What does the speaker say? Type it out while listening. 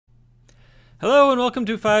Hello and welcome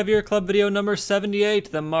to 5-Year Club video number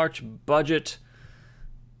 78, the March budget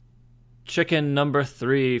chicken number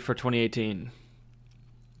 3 for 2018.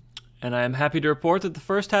 And I am happy to report that the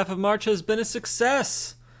first half of March has been a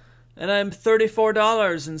success. And I am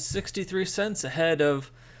 $34.63 ahead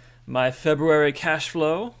of my February cash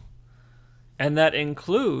flow. And that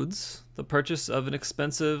includes the purchase of an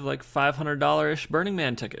expensive, like $500-ish Burning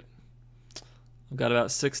Man ticket. I've got about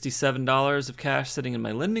 $67 of cash sitting in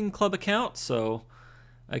my Lending Club account, so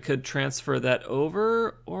I could transfer that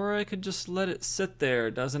over, or I could just let it sit there.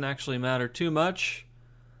 It doesn't actually matter too much.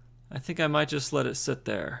 I think I might just let it sit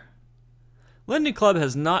there. Lending Club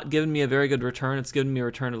has not given me a very good return. It's given me a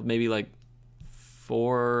return of maybe like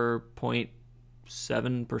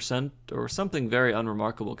 4.7% or something very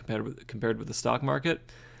unremarkable compared with the stock market.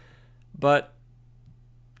 But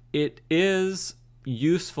it is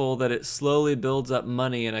useful that it slowly builds up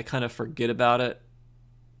money and I kind of forget about it,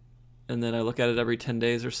 and then I look at it every 10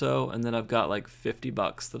 days or so, and then I've got like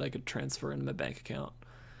 $50 that I could transfer into my bank account.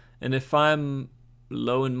 And if I'm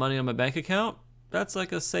low in money on my bank account, that's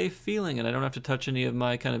like a safe feeling, and I don't have to touch any of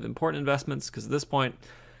my kind of important investments, because at this point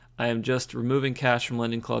I am just removing cash from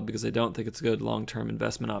Lending Club because I don't think it's a good long-term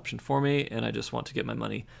investment option for me, and I just want to get my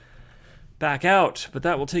money back out. But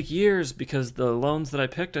that will take years because the loans that I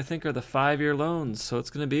picked, I think, are the 5-year loans, so it's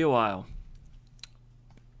going to be a while.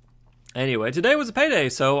 Anyway, today was a payday,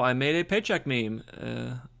 so I made a paycheck meme.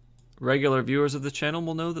 Regular viewers of the channel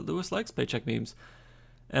will know that Lewis likes paycheck memes.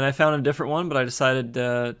 And I found a different one, but I decided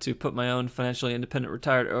to put my own financially independent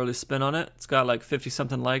retired early spin on it. It's got like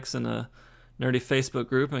 50-something likes in a nerdy Facebook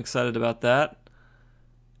group. I'm excited about that.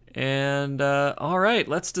 And all right,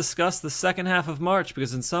 let's discuss the second half of March,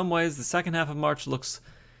 because in some ways the second half of March looks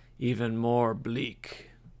even more bleak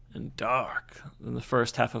and dark than the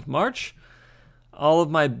first half of March. All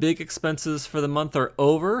of my big expenses for the month are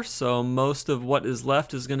over, so most of what is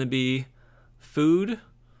left is going to be food.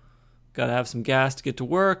 Got to have some gas to get to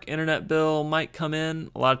work. Internet bill might come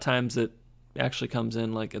in. A lot of times it actually comes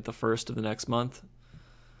in like at the first of the next month.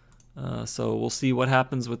 So we'll see what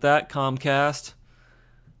happens with that. Comcast.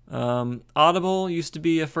 Audible used to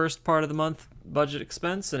be a first part of the month budget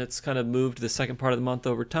expense, and it's kind of moved to the second part of the month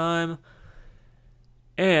over time.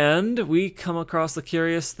 And we come across the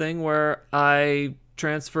curious thing where I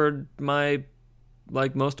transferred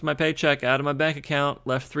most of my paycheck out of my bank account,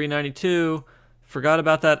 left $392, forgot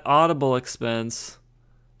about that Audible expense,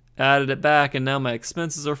 added it back, and now my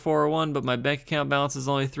expenses are $401, but my bank account balance is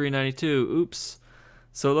only $392. Oops.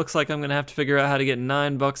 So it looks like I'm going to have to figure out how to get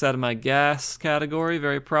 $9 out of my gas category,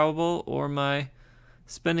 very probable, or my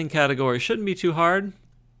spending category. Shouldn't be too hard.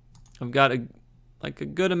 I've got a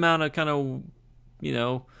good amount of kind of,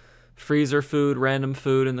 freezer food, random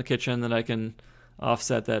food in the kitchen that I can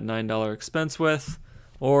offset that $9 expense with,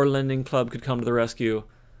 or Lending Club could come to the rescue.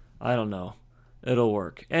 I don't know. It'll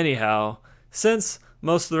work. Anyhow, since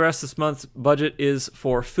most of the rest of this month's budget is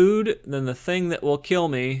for food, then the thing that will kill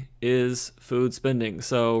me is food spending.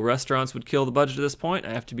 So restaurants would kill the budget at this point.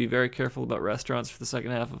 I have to be very careful about restaurants for the second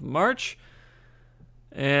half of March.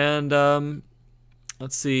 And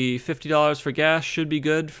let's see, $50 for gas should be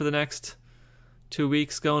good for the next 2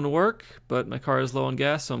 weeks going to work, but my car is low on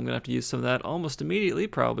gas, so I'm going to have to use some of that almost immediately,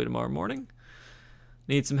 probably tomorrow morning.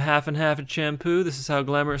 Need some half and half shampoo. This is how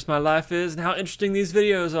glamorous my life is and how interesting these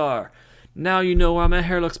videos are. Now you know why my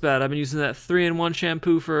hair looks bad. I've been using that 3-in-1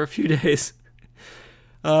 shampoo for a few days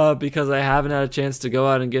because I haven't had a chance to go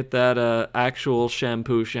out and get that actual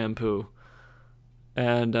shampoo.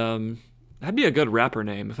 And that'd be a good rapper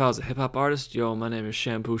name if I was a hip-hop artist. Yo, my name is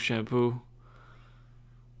Shampoo.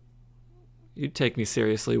 You'd take me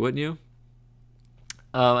seriously, wouldn't you?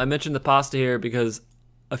 I mentioned the pasta here because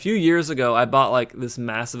a few years ago I bought like this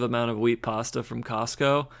massive amount of wheat pasta from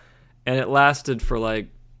Costco, and it lasted for like,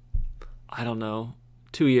 I don't know,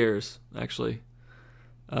 2 years, actually.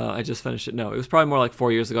 I just finished it. No, it was probably more like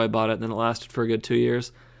 4 years ago I bought it, and then it lasted for a good 2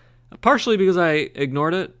 years. Partially because I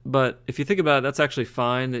ignored it, but if you think about it, that's actually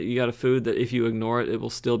fine that you got a food that if you ignore it, it will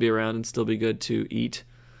still be around and still be good to eat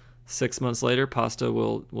 6 months later. Pasta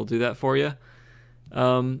will do that for you.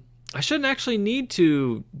 I shouldn't actually need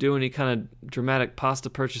to do any kind of dramatic pasta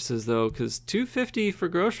purchases, though, because $2.50 for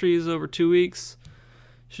groceries over 2 weeks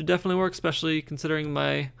should definitely work, especially considering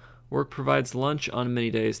my work provides lunch on many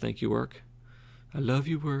days. Thank you, work. I love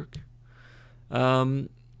you, work. All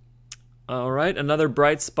right, another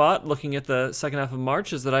bright spot looking at the second half of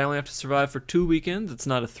March is that I only have to survive for 2 weekends. It's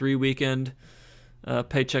not a 3-weekend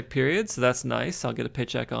paycheck period, so that's nice. I'll get a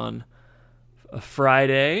paycheck on a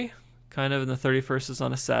Friday, kind of, and the 31st is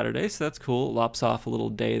on a Saturday, so that's cool. It lops off a little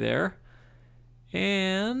day there.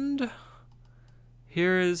 And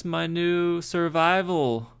here is my new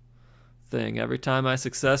survival thing. Every time I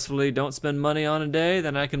successfully don't spend money on a day,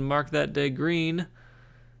 then I can mark that day green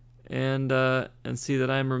and see that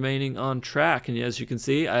I'm remaining on track. And as you can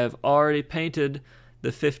see, I have already painted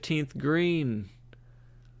the 15th green,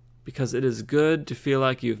 because it is good to feel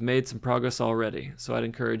like you've made some progress already. So I'd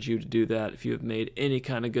encourage you to do that. If you have made any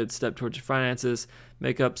kind of good step towards your finances,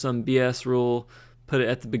 make up some BS rule, put it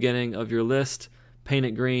at the beginning of your list, paint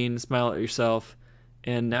it green, smile at yourself,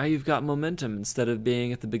 and now you've got momentum instead of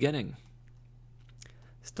being at the beginning.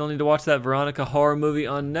 Still need to watch that Veronica horror movie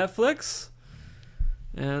on Netflix,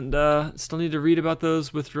 and still need to read about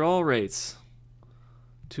those withdrawal rates.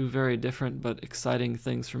 Two very different but exciting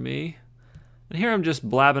things for me. And here I'm just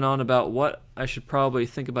blabbing on about what I should probably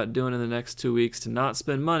think about doing in the next 2 weeks to not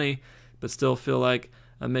spend money, but still feel like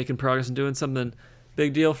I'm making progress and doing something.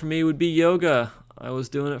 Big deal for me would be yoga. I was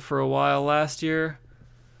doing it for a while last year.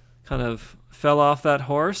 Kind of fell off that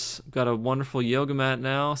horse. Got a wonderful yoga mat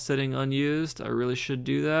now sitting unused. I really should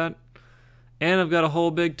do that. And I've got a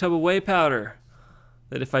whole big tub of whey powder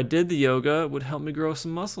that if I did the yoga, it would help me grow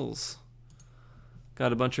some muscles.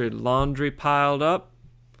 Got a bunch of laundry piled up.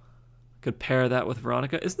 Could pair that with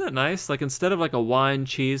Veronica. Isn't that nice? Like instead of like a wine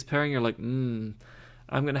cheese pairing, you're like, I'm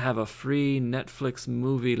going to have a free Netflix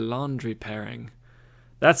movie laundry pairing.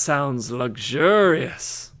 That sounds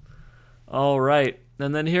luxurious. All right.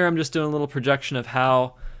 And then here I'm just doing a little projection of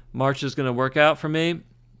how March is going to work out for me.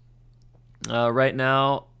 Right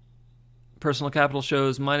now, personal capital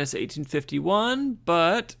shows minus 1851,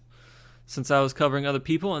 but since I was covering other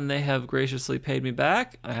people and they have graciously paid me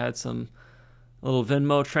back, I had some little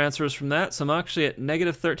Venmo transfers from that. So I'm actually at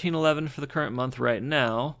negative 1311 for the current month right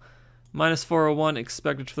now. Minus 401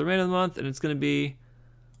 expected for the remainder of the month, and it's going to be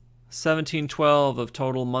 1712 of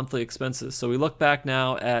total monthly expenses. So we look back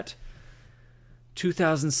now at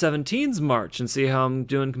 2017's March and see how I'm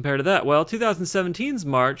doing compared to that. Well, 2017's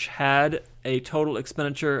March had a total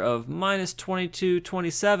expenditure of minus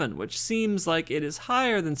 2227, which seems like it is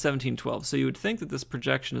higher than 1712. So you would think that this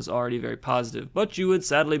projection is already very positive, but you would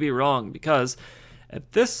sadly be wrong, because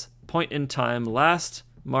at this point in time, last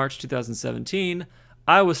March 2017,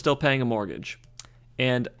 I was still paying a mortgage.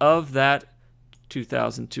 And of that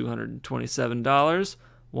 $2,227,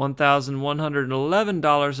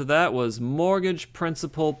 $1,111 of that was mortgage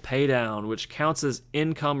principal paydown, which counts as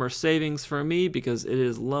income or savings for me because it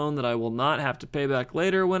is loan that I will not have to pay back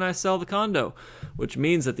later when I sell the condo, which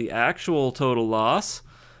means that the actual total loss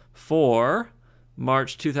for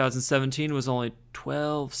March 2017 was only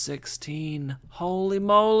 $1,216. Holy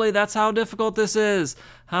moly, that's how difficult this is.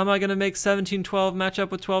 How am I going to make $1,712 match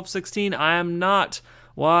up with $1,216? I am not.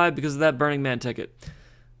 Why? Because of that Burning Man ticket.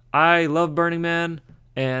 I love Burning Man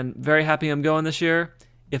and very happy I'm going this year.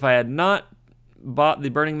 If I had not bought the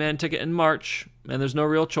Burning Man ticket in March, and there's no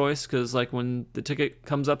real choice because like when the ticket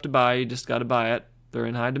comes up to buy, you just got to buy it. They're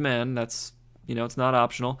in high demand. That's, it's not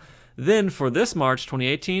optional. Then for this March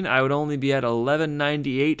 2018, I would only be at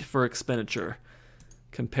 $1,198 for expenditure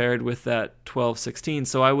compared with that $1,216.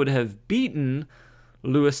 So I would have beaten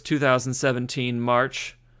Lewis 2017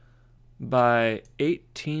 March by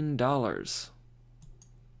 $18.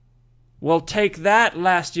 Well, take that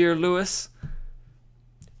last year, Lewis.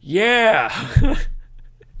 Yeah.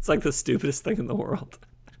 It's like the stupidest thing in the world.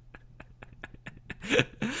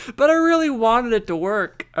 But I really wanted it to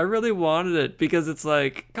work. I really wanted it because it's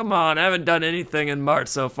like, come on, I haven't done anything in March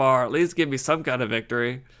so far. At least give me some kind of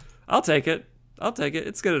victory. I'll take it.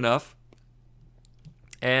 It's good enough.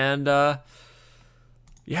 And yeah,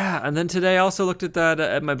 and then today I also looked at that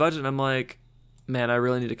at my budget and I'm like, man, I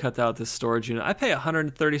really need to cut out this storage unit. I pay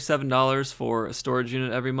 $137 for a storage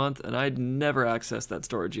unit every month, and I'd never access that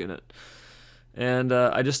storage unit. And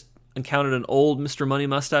I just encountered an old Mr. Money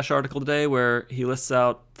Mustache article today where he lists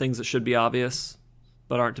out things that should be obvious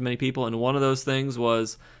but aren't to many people, and one of those things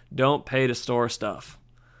was don't pay to store stuff.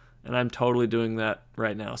 And I'm totally doing that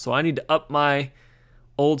right now. So I need to up my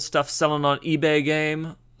old stuff selling on eBay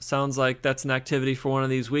game. Sounds like that's an activity for one of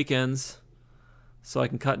these weekends. So I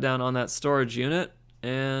can cut down on that storage unit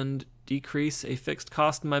and decrease a fixed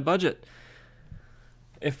cost in my budget.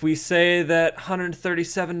 If we say that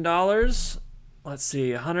 $137, let's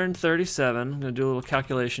see, 137, I'm going to do a little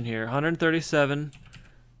calculation here. 137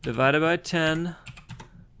 divided by 10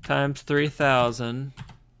 times 3,000.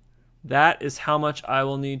 That is how much I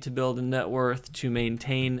will need to build a net worth to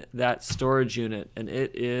maintain that storage unit. And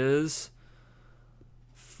it is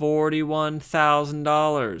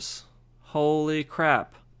 $41,000. Holy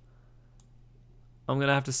crap. I'm going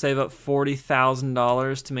to have to save up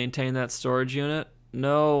 $40,000 to maintain that storage unit.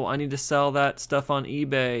 No, I need to sell that stuff on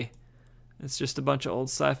eBay It's just a bunch of old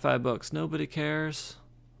sci-fi books. Nobody cares.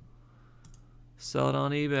 Sell it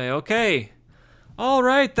on eBay. Okay. All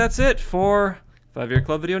right, that's it for 5-Year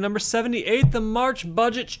Club video number 78, the March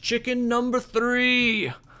Budget Chicken number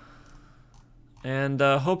 3. And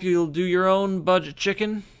hope you'll do your own budget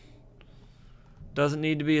chicken. Doesn't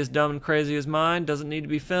need to be as dumb and crazy as mine. Doesn't need to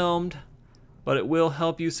be filmed. But it will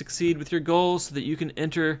help you succeed with your goals so that you can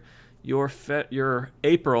enter your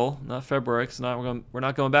April, not February, because we're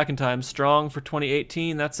not going back in time, strong for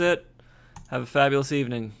 2018. That's it. Have a fabulous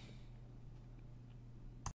evening.